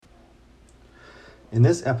In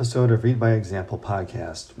this episode of Read by Example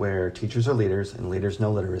podcast, where teachers are leaders and leaders know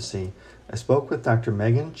literacy, I spoke with Dr.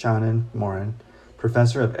 Megan Chanin Morin,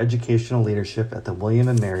 Professor of Educational Leadership at the William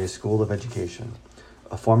and Mary School of Education.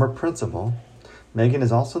 A former principal, Megan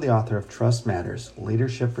is also the author of Trust Matters,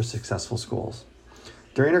 Leadership for Successful Schools.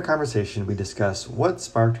 During our conversation, we discuss what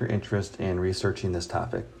sparked her interest in researching this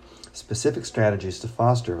topic, specific strategies to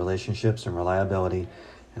foster relationships and reliability,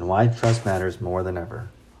 and why trust matters more than ever.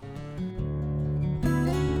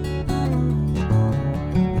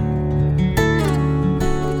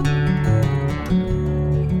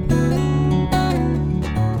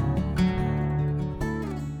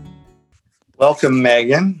 Welcome,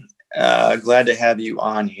 Megan. Glad to have you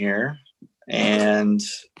on here. And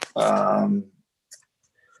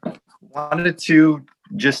wanted to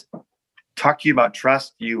just talk to you about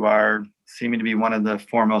trust. You are seeming to be one of the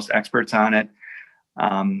foremost experts on it.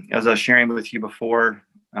 As I was sharing with you before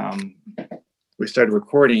we started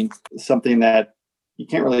recording, something that you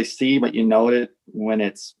can't really see, but you know it when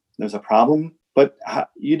there's a problem. But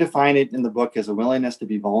you define it in the book as a willingness to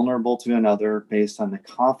be vulnerable to another based on the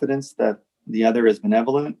confidence that the other is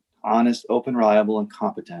benevolent, honest, open, reliable, and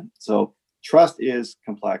competent. So trust is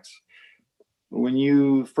complex. When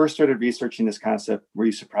you first started researching this concept, were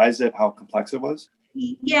you surprised at how complex it was?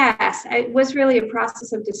 Yes, it was really a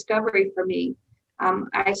process of discovery for me.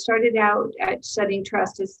 I started out at studying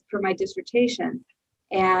trust for my dissertation.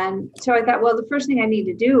 And so I thought, well, the first thing I need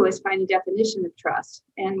to do is find a definition of trust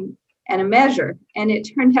and a measure. And it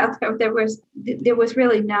turned out that there was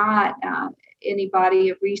really not any body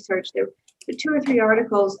of research. There were 2 or 3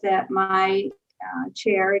 articles that my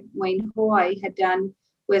chair, Wayne Hoy, had done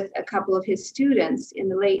with a couple of his students in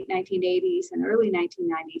the late 1980s and early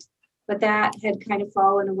 1990s, but that had kind of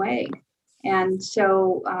fallen away. And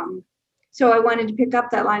so I wanted to pick up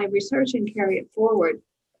that line of research and carry it forward.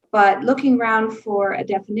 But looking around for a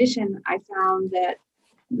definition, I found that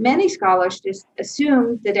many scholars just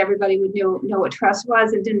assumed that everybody would know what trust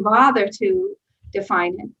was and didn't bother to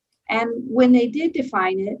define it. And when they did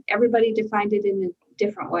define it, everybody defined it in a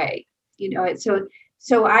different way.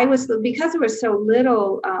 So I was, because there was so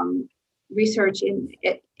little research in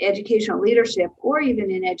educational leadership or even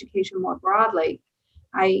in education more broadly,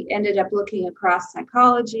 I ended up looking across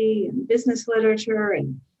psychology and business literature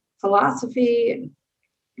and philosophy and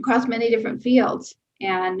across many different fields.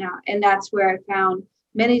 And that's where I found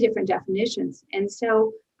many different definitions. And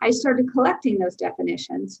so I started collecting those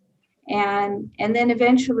definitions and then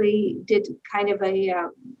eventually did kind of a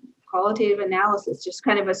qualitative analysis, just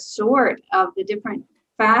kind of a sort of the different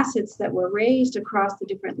facets that were raised across the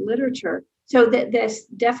different literature. So that this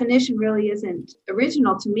definition really isn't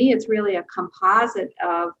original to me. It's really a composite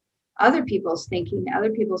of other people's thinking, other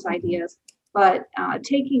people's ideas, but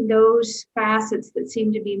taking those facets that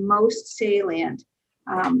seem to be most salient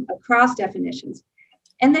across definitions,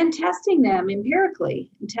 and then testing them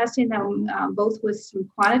empirically, and testing them both with some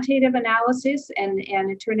quantitative analysis, and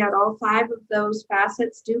it turned out all 5 of those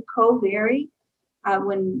facets do co-vary.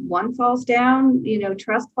 When one falls down,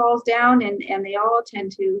 trust falls down, and they all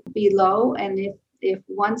tend to be low. And if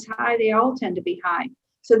one's high, they all tend to be high.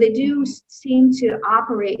 So they do seem to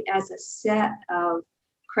operate as a set of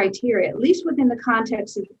criteria, at least within the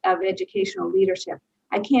context of educational leadership.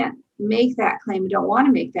 I can't make that claim, don't want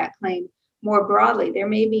to make that claim more broadly. There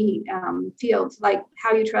may be fields like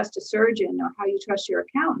how you trust a surgeon or how you trust your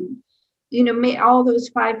accountant. All those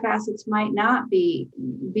 5 facets might not be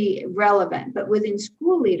relevant, but within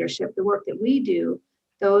school leadership, the work that we do,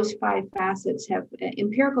 those 5 facets have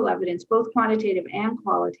empirical evidence, both quantitative and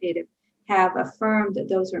qualitative, have affirmed that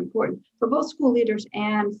those are important for both school leaders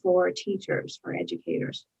and for teachers, for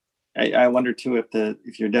educators. I wonder too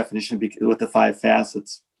if your definition with the 5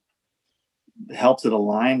 facets helps it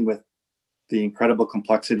align with the incredible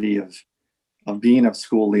complexity of being a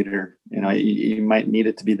school leader. You might need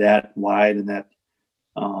it to be that wide and that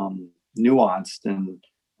nuanced, and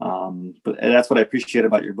but that's what I appreciate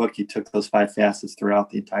about your book. You took those 5 facets throughout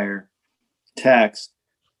the entire text,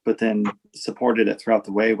 but then supported it throughout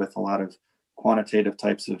the way with a lot of quantitative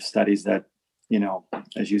types of studies that,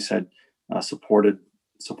 as you said, supported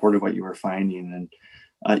what you were finding.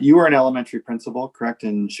 And you were an elementary principal, correct,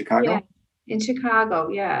 in Chicago? Yeah, in Chicago,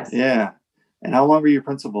 yes. Yeah. And how long were you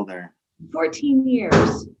principal there? 14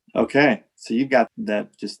 years. Okay. So you've got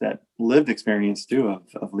that lived experience too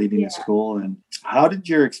of leading a school. And how did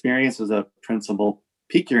your experience as a principal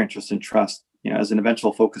pique your interest in trust, as an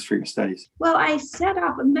eventual focus for your studies? Well, I set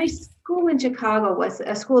up, my school in Chicago was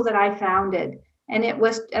a school that I founded, and it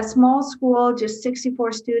was a small school, just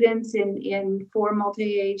 64 students in 4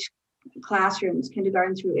 multi-age classrooms,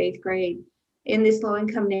 kindergarten through 8th grade. in this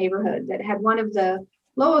low-income neighborhood that had one of the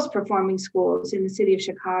lowest performing schools in the city of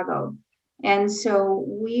Chicago. And so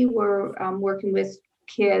we were working with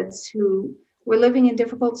kids who were living in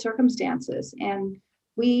difficult circumstances. And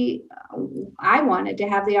I wanted to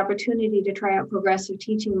have the opportunity to try out progressive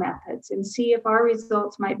teaching methods and see if our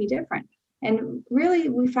results might be different. And really,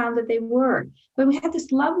 we found that they were. But we had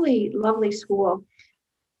this lovely, lovely school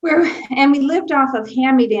and we lived off of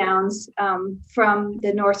hand-me-downs from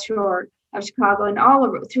the North Shore of Chicago and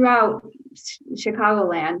throughout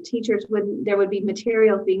Chicagoland. There would be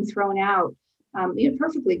materials being thrown out,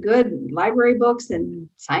 perfectly good library books and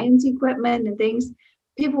science equipment and things.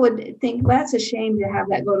 People would think, well, that's a shame to have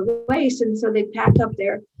that go to waste. And so they'd pack up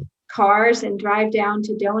their cars and drive down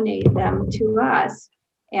to donate them to us.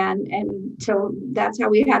 And so that's how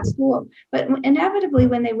we had school. But inevitably,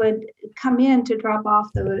 when they would come in to drop off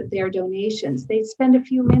their donations, they'd spend a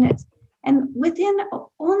few minutes. And within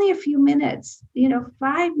only a few minutes,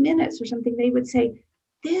 5 minutes or something, they would say,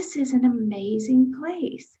 "This is an amazing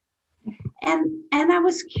place." And I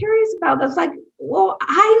was curious about that. I was like, well,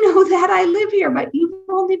 I know that I live here, but you've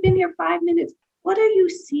only been here 5 minutes. What are you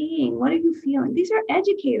seeing? What are you feeling? These are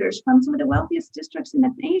educators from some of the wealthiest districts in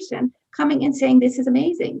the nation coming and saying this is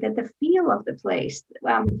amazing, that the feel of the place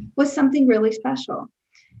was something really special.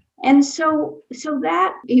 And so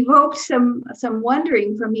that evoked some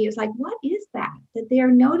wondering for me. It's like, what is that they're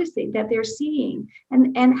noticing, that they're seeing?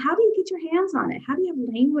 And how do you get your hands on it? How do you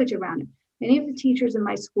have language around it? Many of the teachers in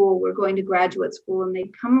my school were going to graduate school, and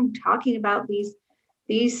they'd come talking about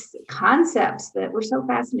these concepts that were so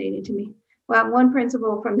fascinating to me. Well, one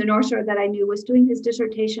principal from the North Shore that I knew was doing his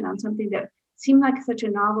dissertation on something that seemed like such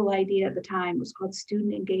a novel idea at the time. It was called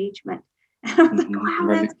student engagement. And I was like, wow,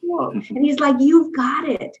 that's cool. And he's like, you've got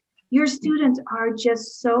it. Your students are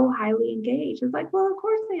just so highly engaged. It's like, well, of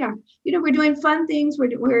course they are. We're doing fun things.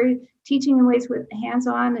 We're teaching in ways with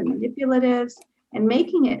hands-on and manipulatives and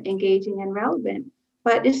making it engaging and relevant.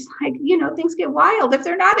 But it's like, things get wild if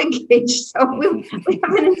they're not engaged. So we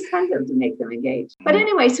have an incentive to make them engaged. But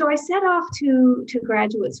anyway, so I set off to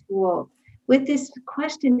graduate school with this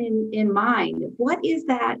question in mind. What is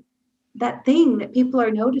that thing that people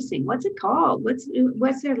are noticing? What's it called?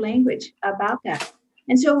 What's their language about that?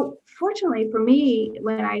 And so fortunately for me,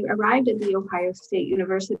 when I arrived at The Ohio State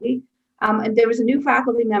University, there was a new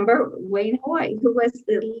faculty member, Wayne Hoy, who was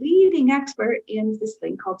the leading expert in this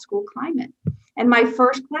thing called school climate. And my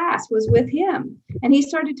first class was with him. And he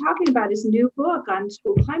started talking about his new book on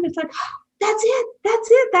school climate. It's like, that's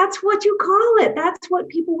it. That's what you call it. That's what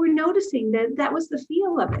people were noticing. That was the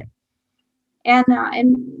feel of it.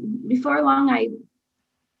 And before long, I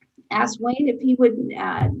asked Wayne if he would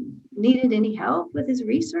needed any help with his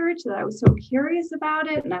research, that I was so curious about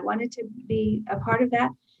it and I wanted to be a part of that.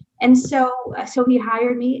 And so he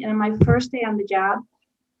hired me, and on my first day on the job,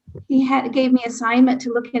 he gave me assignment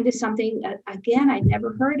to look into something, again, I'd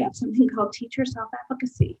never heard of, something called teacher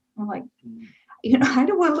self-efficacy. I'm like, I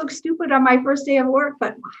don't want to look stupid on my first day of work,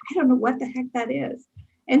 but I don't know what the heck that is.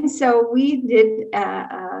 And so we did,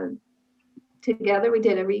 together, we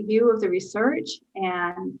did a review of the research,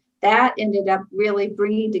 and that ended up really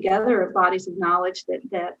bringing together bodies of knowledge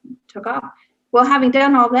that took off. Well, having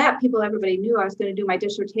done all that, everybody knew I was going to do my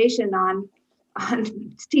dissertation on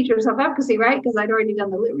teacher self-efficacy, right? Because I'd already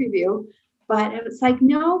done the lit review. But it was like,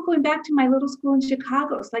 no, going back to my little school in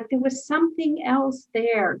Chicago, it's like there was something else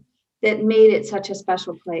there that made it such a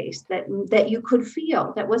special place that you could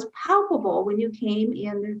feel, that was palpable when you came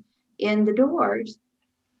in the doors.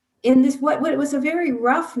 In this, what it was a very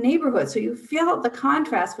rough neighborhood. So you felt the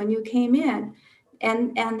contrast when you came in,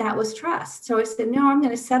 and that was trust. So I said, no, I'm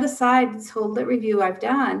going to set aside this whole lit review I've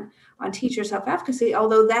done on teacher self-efficacy,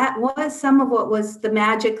 although that was some of what was the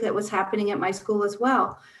magic that was happening at my school as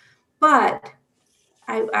well. But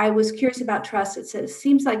I was curious about trust. It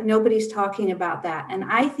seems like nobody's talking about that. And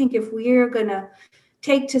I think if we're going to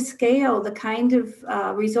take to scale the kind of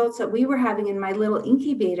results that we were having in my little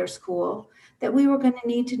incubator school, that we were going to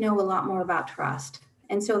need to know a lot more about trust.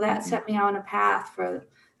 And so that set me on a path for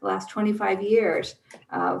the last 25 years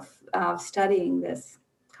of studying this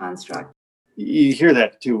construct. You hear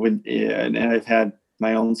that too, and I've had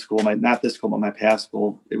my own school, not this school, but my past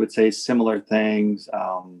school, they would say similar things.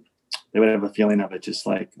 They would have a feeling of it, just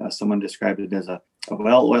like someone described it as a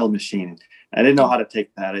well-oiled machine. I didn't know how to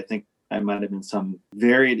take that. I think I might have been some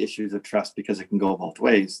varied issues of trust, because it can go both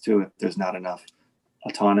ways too. If there's not enough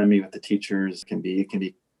autonomy with the teachers, it can be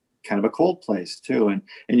kind of a cold place too. And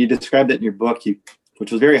you described it in your book,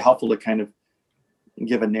 which was very helpful to kind of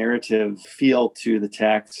give a narrative feel to the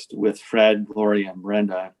text with Fred, Gloria, and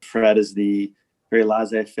Brenda. Fred is the very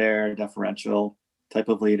laissez-faire, deferential type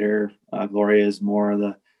of leader. Gloria is more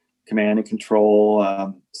the command and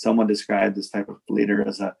control. Someone described this type of leader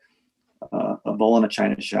as a bull in a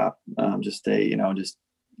china shop. Just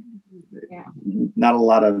Yeah. not a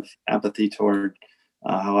lot of empathy toward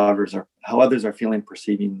how others are feeling,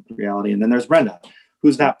 perceiving reality. And then there's Brenda,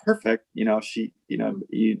 who's not perfect. You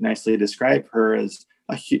nicely describe her as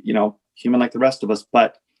human like the rest of us,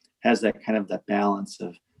 but has that kind of that balance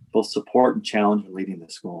of both support and challenge when leading the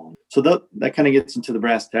school. So that kind of gets into the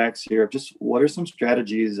brass tacks here of just what are some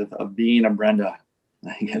strategies of being a Brenda,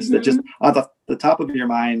 I guess, that just on the top of your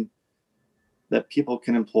mind that people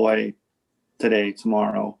can employ today,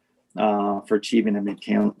 tomorrow, for achieving and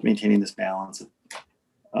maintaining this balance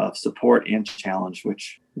of support and challenge,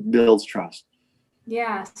 which builds trust.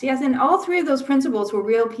 Yes. And all three of those principals were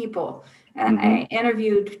real people. I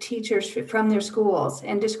interviewed teachers from their schools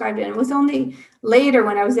and described it. And it was only later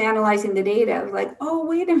when I was analyzing the data, I was like, oh,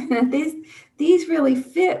 wait a minute, these really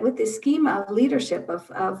fit with the schema of leadership of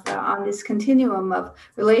on this continuum of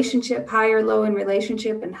relationship, higher, low in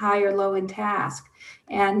relationship, and higher, low in task.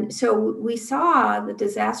 And so we saw the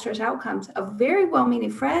disastrous outcomes of very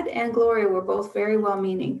well-meaning. Fred and Gloria were both very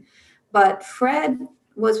well-meaning, but Fred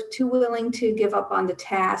was too willing to give up on the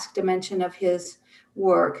task dimension of his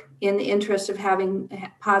work in the interest of having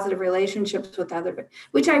positive relationships with others,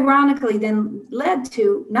 which ironically then led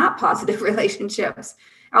to not positive relationships.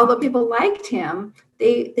 Although people liked him,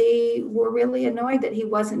 they were really annoyed that he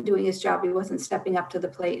wasn't doing his job. He wasn't stepping up to the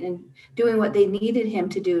plate and doing what they needed him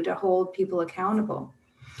to do to hold people accountable.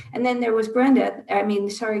 And then there was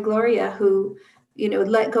Gloria, who,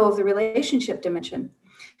 let go of the relationship dimension.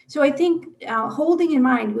 So I think holding in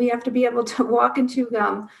mind, we have to be able to walk and chew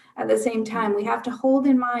gum at the same time. We have to hold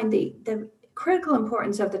in mind the critical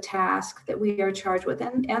importance of the task that we are charged with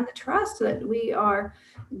and the trust that we are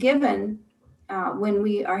given when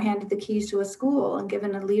we are handed the keys to a school and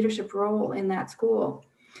given a leadership role in that school.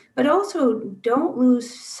 But also don't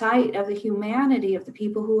lose sight of the humanity of the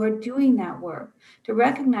people who are doing that work. To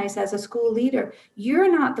recognize as a school leader,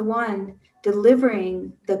 you're not the one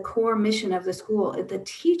delivering the core mission of the school. The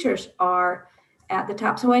teachers are at the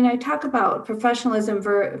top. So when I talk about professionalism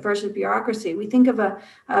versus bureaucracy, we think of a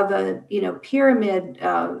pyramid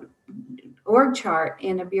org chart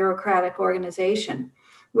in a bureaucratic organization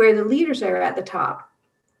where the leaders are at the top.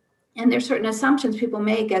 And there's certain assumptions people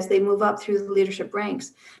make as they move up through the leadership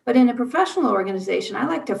ranks. But in a professional organization, I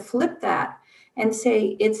like to flip that and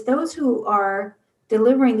say it's those who are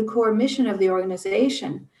delivering the core mission of the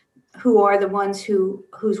organization who are the ones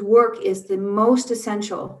whose work is the most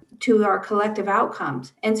essential to our collective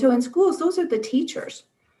outcomes. And so in schools, those are the teachers.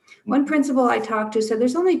 One principal I talked to said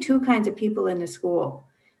there's only two kinds of people in the school.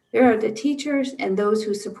 There are the teachers and those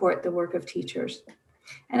who support the work of teachers.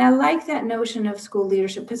 And I like that notion of school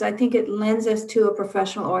leadership because I think it lends us to a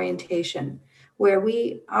professional orientation where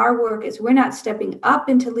our work is we're not stepping up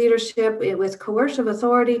into leadership with coercive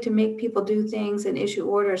authority to make people do things and issue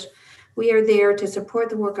orders. We are there to support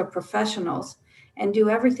the work of professionals and do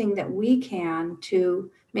everything that we can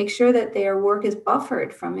to make sure that their work is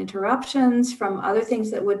buffered from interruptions, from other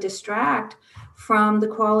things that would distract from the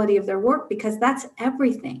quality of their work, because that's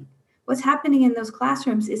everything. What's happening in those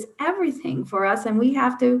classrooms is everything for us, and we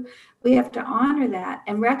have to honor that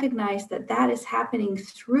and recognize that that is happening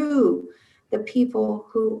through the people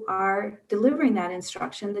who are delivering that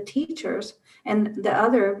instruction, the teachers and the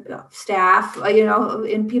other staff,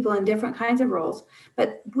 in people in different kinds of roles.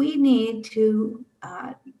 But we need to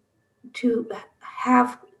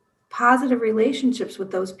have positive relationships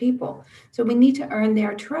with those people. So we need to earn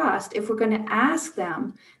their trust if we're going to ask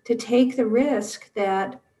them to take the risk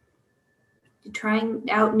that trying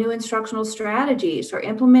out new instructional strategies or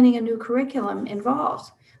implementing a new curriculum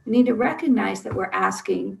involves. We need to recognize that we're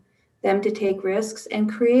asking them to take risks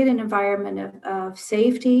and create an environment of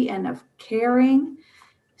safety and of caring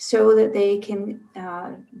so that they can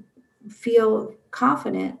feel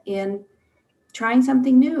confident in trying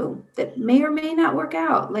something new that may or may not work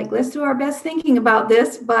out. Like, let's do our best thinking about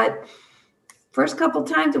this, but first couple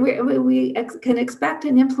times we can expect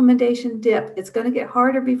an implementation dip. It's going to get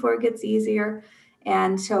harder before it gets easier.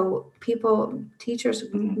 And so teachers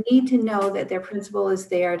need to know that their principal is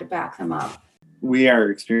there to back them up. We are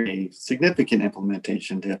experiencing a significant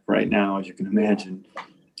implementation dip right now, as you can imagine,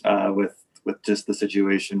 with just the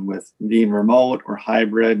situation with being remote or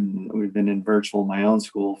hybrid. And we've been in virtual, my own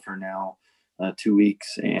school for now 2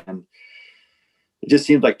 weeks. And it just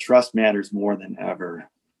seems like trust matters more than ever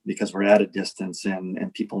because we're at a distance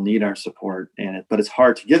and people need our support. But it's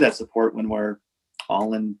hard to give that support when we're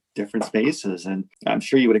all in different spaces. And I'm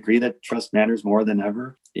sure you would agree that trust matters more than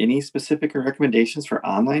ever. Any specific recommendations for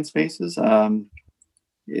online spaces?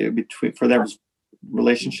 between for their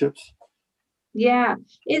relationships? Yeah,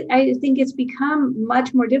 I think it's become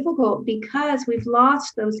much more difficult because we've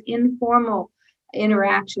lost those informal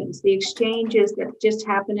interactions, the exchanges that just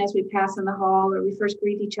happen as we pass in the hall or we first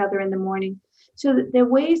greet each other in the morning. So the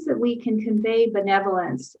ways that we can convey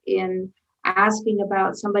benevolence in asking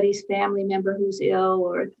about somebody's family member who's ill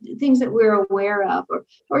or things that we're aware of,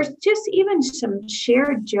 or just even some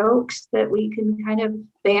shared jokes that we can kind of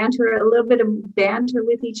banter, a little bit of banter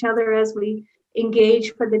with each other as we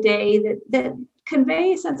engage for the day, that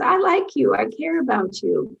convey a sense, I like you, I care about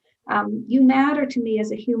you. You matter to me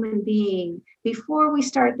as a human being. Before we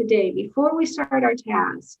start the day, before we start our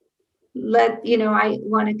task, I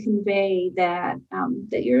want to convey that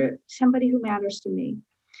that you're somebody who matters to me.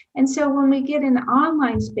 And so when we get in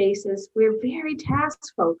online spaces, we're very task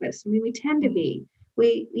focused. I mean, we tend to be.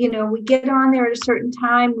 We get on there at a certain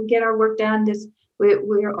time, we get our work done.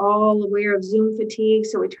 We're all aware of Zoom fatigue,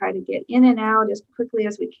 so we try to get in and out as quickly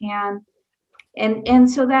as we can. And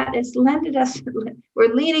so that has lended us,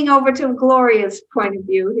 we're leaning over to Gloria's point of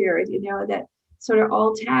view here, that sort of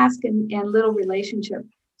all task and little relationship.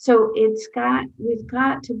 So we've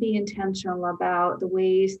got to be intentional about the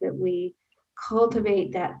ways that we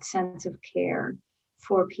cultivate that sense of care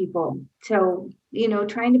for people. So,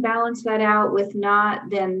 trying to balance that out with not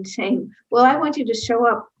then saying, well, I want you to show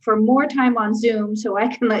up for more time on Zoom so I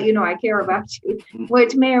can let you know I care about you,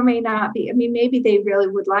 which may or may not be. I mean, maybe they really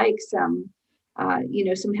would like some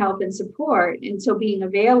help and support. And so being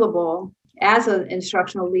available as an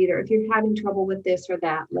instructional leader, if you're having trouble with this or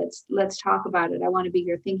that, let's talk about it. I want to be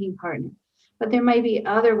your thinking partner. But there may be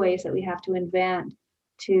other ways that we have to invent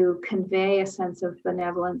to convey a sense of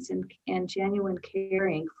benevolence and genuine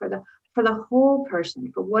caring for the whole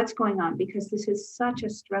person, for what's going on, because this is such a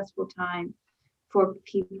stressful time for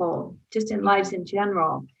people, just in lives in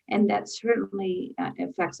general. And that certainly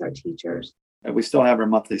affects our teachers. We still have our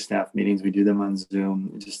monthly staff meetings. We do them on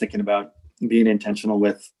Zoom. Just thinking about being intentional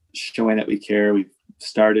with showing that we care. We've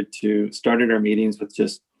started our meetings with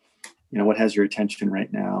just, what has your attention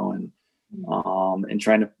right now, and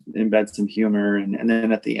trying to embed some humor. And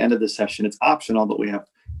then at the end of the session, it's optional, but we have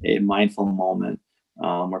a mindful moment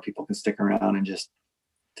where people can stick around and just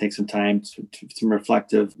take some time to some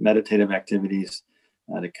reflective, meditative activities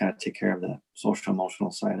to kind of take care of the social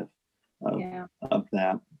emotional side of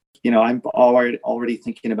that. I'm already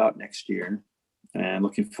thinking about next year and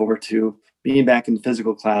looking forward to being back in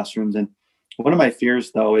physical classrooms. And one of my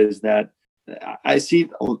fears, though, is that I see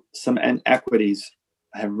some inequities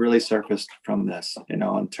have really surfaced from this,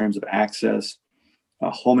 in terms of access,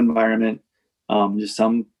 home environment. Just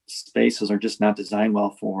some spaces are just not designed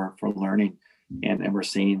well for learning. And we're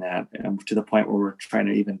seeing that to the point where we're trying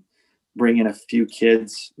to even bring in a few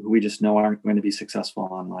kids who we just know aren't going to be successful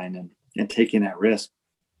online and taking that risk.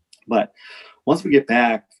 But once we get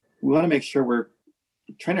back, we want to make sure we're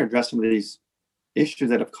trying to address some of these issues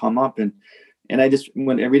that have come up. And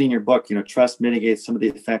when reading your book, trust mitigates some of the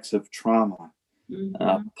effects of trauma,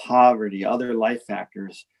 poverty, other life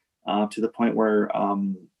factors, to the point where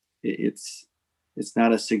it's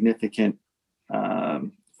not a significant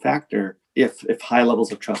factor if high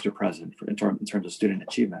levels of trust are present in terms of student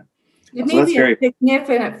achievement. It may be a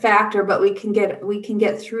significant factor, but we can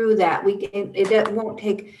get through that. It won't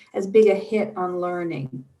take as big a hit on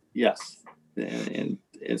learning. Yes, and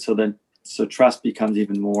so trust becomes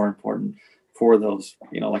even more important for those,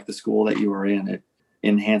 like the school that you were in. It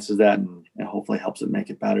enhances that and hopefully helps it make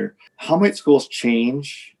it better. How might schools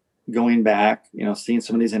change going back? Seeing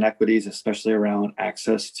some of these inequities, especially around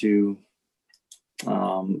access to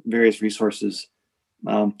various resources.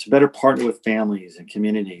 To better partner with families and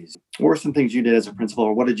communities. What were some things you did as a principal,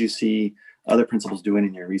 or what did you see other principals doing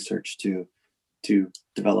in your research to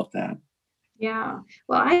develop that? Yeah,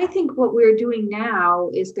 well, I think what we're doing now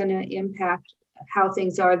is going to impact how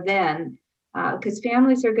things are then, because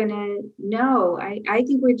families are going to know. I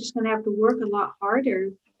think we're just going to have to work a lot harder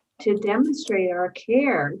to demonstrate our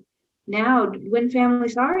care now when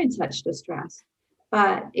families are in such distress.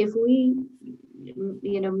 But if we,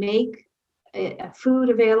 make food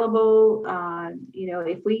available,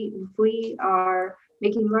 if we are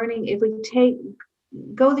making learning, if we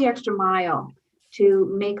go the extra mile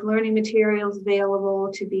to make learning materials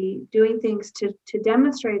available, to be doing things to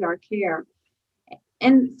demonstrate our care,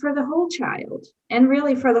 and for the whole child, and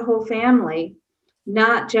really for the whole family,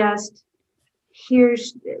 not just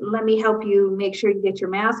let me help you make sure you get your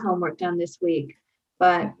math homework done this week,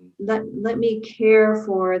 but let me care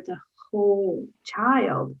for the whole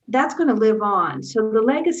child. That's going to live on. So the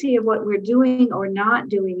legacy of what we're doing or not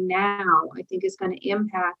doing now, I think, is going to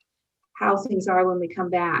impact how things are when we come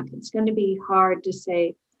back. It's going to be hard to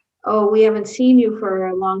say, oh, we haven't seen you for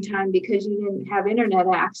a long time because you didn't have internet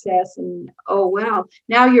access. And oh, well,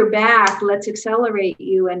 now you're back. Let's accelerate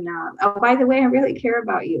you. And oh, by the way, I really care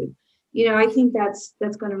about you. I think that's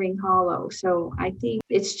going to ring hollow. So I think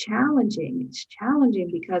it's challenging. It's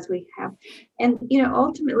challenging because we have, and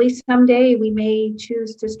ultimately someday we may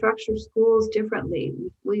choose to structure schools differently.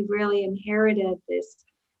 We've really inherited this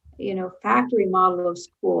factory model of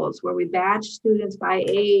schools where we batch students by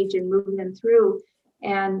age and move them through.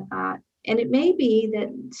 And it may be that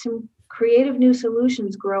some creative new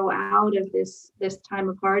solutions grow out of this time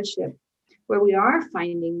of hardship where we are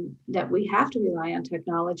finding that we have to rely on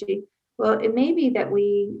technology. Well, it may be that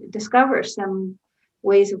we discover some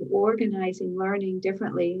ways of organizing learning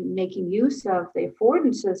differently, making use of the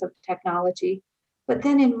affordances of technology, but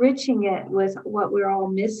then enriching it with what we're all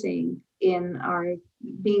missing in our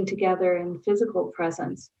being together in physical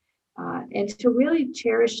presence, and to really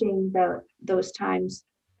cherishing those times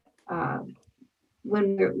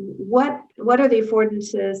when what are the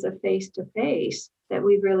affordances of face-to-face that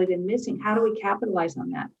we've really been missing? How do we capitalize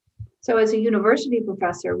on that? So as a university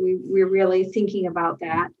professor, we're really thinking about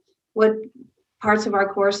that. What parts of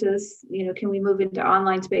our courses, can we move into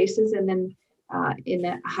online spaces, and then in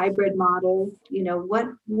a hybrid model,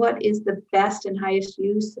 what is the best and highest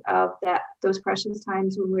use of those precious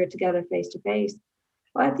times when we're together face to face?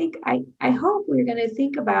 Well, I hope we're going to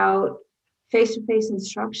think about face to face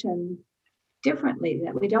instruction differently,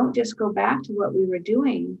 that we don't just go back to what we were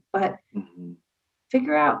doing, but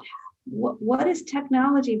figure out what is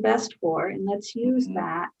technology best for, and let's use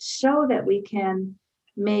that so that we can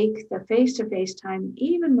make the face-to-face time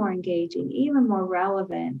even more engaging, even more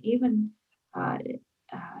relevant, even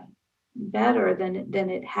better than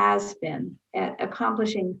it has been at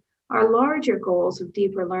accomplishing our larger goals of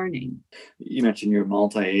deeper learning. You mentioned your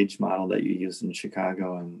multi-age model that you use in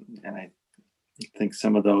Chicago, and I think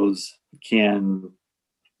some of those can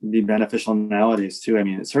be beneficial nowadays too. I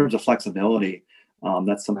mean, in terms of flexibility,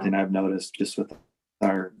 that's something I've noticed just with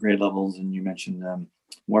our grade levels. And you mentioned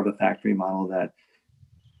more of a factory model that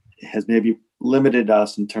has maybe limited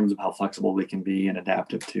us in terms of how flexible we can be and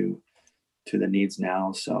adaptive to the needs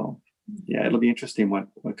now. So yeah, it'll be interesting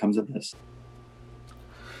what comes of this.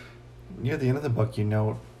 Near the end of the book, you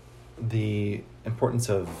note the importance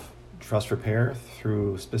of trust repair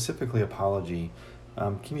through specifically apology.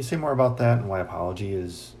 Can you say more about that and why apology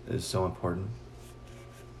is so important?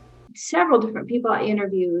 Several different people I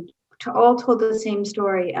interviewed all told the same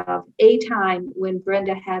story of a time when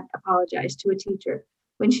Brenda had apologized to a teacher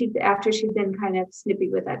after she'd been kind of snippy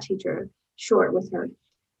with that teacher, short with her.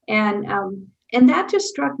 And that just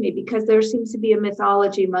struck me because there seems to be a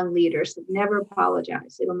mythology among leaders that never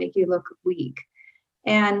apologize. It'll make you look weak.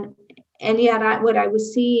 And yet what I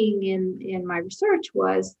was seeing in my research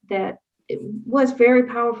was that it was very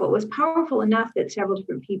powerful. It was powerful enough that several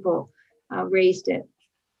different people raised it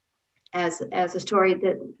as a story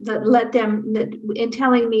that let them, in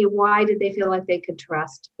telling me why did they feel like they could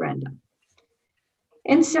trust Brenda.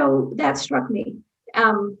 And so that struck me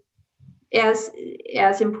as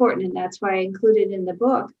important, and that's why I included in the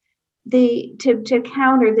book to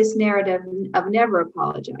counter this narrative of never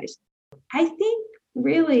apologize. I think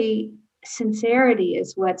really sincerity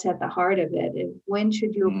is what's at the heart of it. And when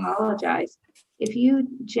should you apologize? If you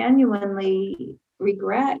genuinely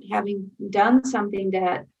regret having done something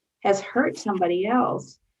that has hurt somebody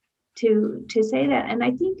else, to say that. And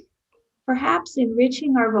I think perhaps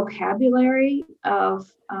enriching our vocabulary of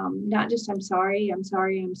not just I'm sorry,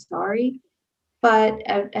 but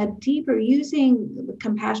a deeper, using the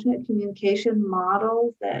compassionate communication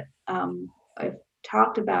model that I've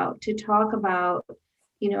talked about, to talk about,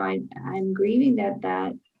 I'm grieving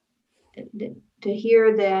that to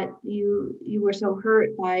hear that you were so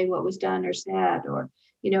hurt by what was done or said, or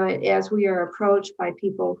as we are approached by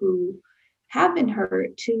people who have been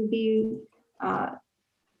hurt, to be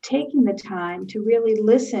taking the time to really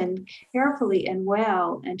listen carefully and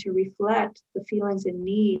well, and to reflect the feelings and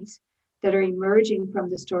needs that are emerging from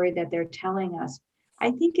the story that they're telling us.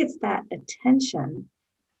 I think it's that attention,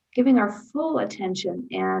 giving our full attention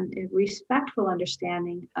and a respectful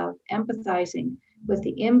understanding of empathizing with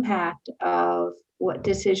the impact of what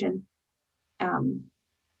decision.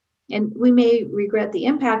 And we may regret the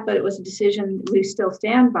impact, but it was a decision we still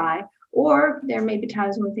stand by. Or there may be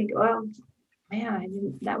times when we think, well,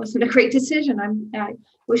 man, that wasn't a great decision. I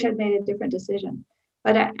wish I'd made a different decision.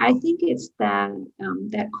 But I think it's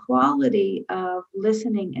that quality of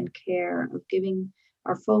listening and care, of giving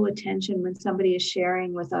our full attention when somebody is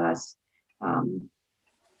sharing with us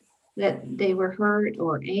that they were hurt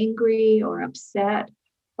or angry or upset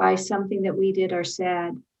by something that we did or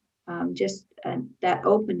said, just that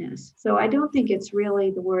openness. So I don't think it's really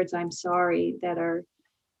the words "I'm sorry" that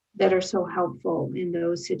are so helpful in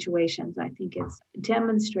those situations. I think it's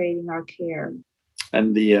demonstrating our care.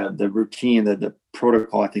 And the routine, the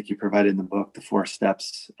protocol I think you provided in the book, the 4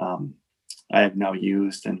 steps, I have now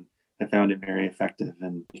used, and I found it very effective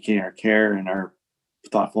in making our care and our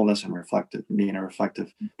thoughtfulness and being a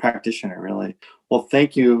reflective practitioner, really. Well,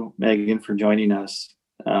 thank you, Megan, for joining us.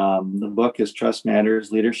 The book is Trust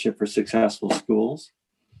Matters: Leadership for Successful Schools.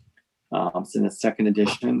 It's in its 2nd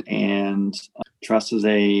edition, and trust is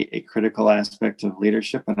a critical aspect of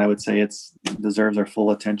leadership, and I would say it deserves our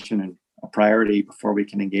full attention and a priority before we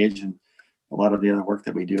can engage in a lot of the other work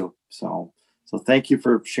that we do. So thank you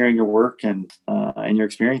for sharing your work and your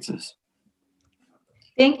experiences.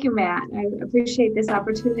 Thank you, Matt. I appreciate this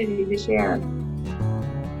opportunity to share.